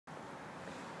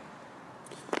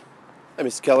Hi,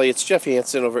 Ms. Kelly. It's Jeff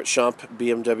Hansen over at Schomp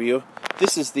BMW.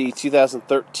 This is the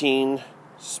 2013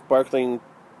 Sparkling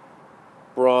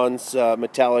Bronze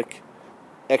Metallic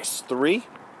X3.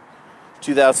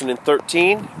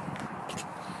 2013.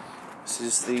 This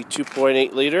is the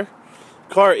 2.8 liter.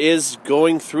 Car is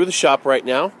going through the shop right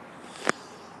now,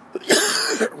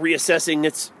 reassessing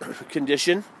its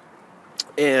condition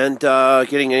and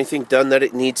getting anything done that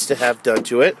it needs to have done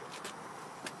to it.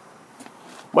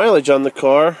 Mileage on the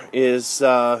car is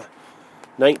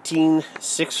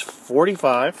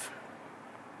 19,645.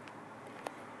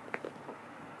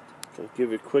 I'll give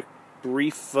you a quick,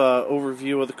 brief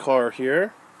overview of the car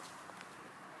here.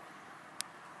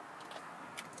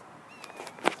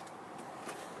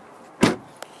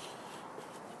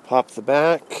 Pop the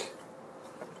back.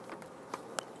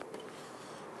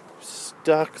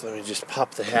 Stuck. Let me just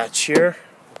pop the hatch here.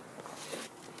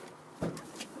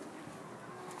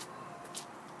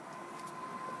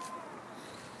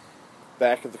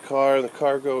 Back of the car, the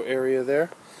cargo area there.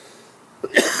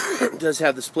 It does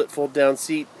have the split fold down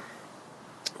seat,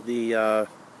 the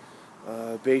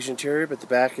beige interior, but the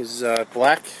back is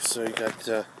black, so you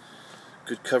got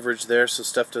good coverage there so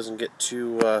stuff doesn't get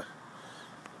too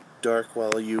dark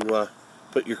while you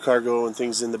put your cargo and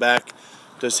things in the back.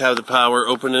 It does have the power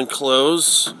open and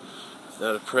close.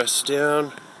 Now to press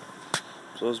down,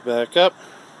 close back up.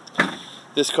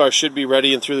 This car should be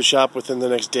ready and through the shop within the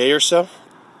next day or so.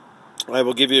 I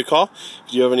will give you a call.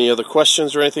 If you have any other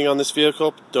questions or anything on this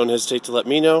vehicle, don't hesitate to let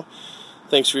me know.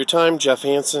 Thanks for your time. Jeff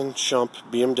Hansen, Schomp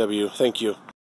BMW. Thank you.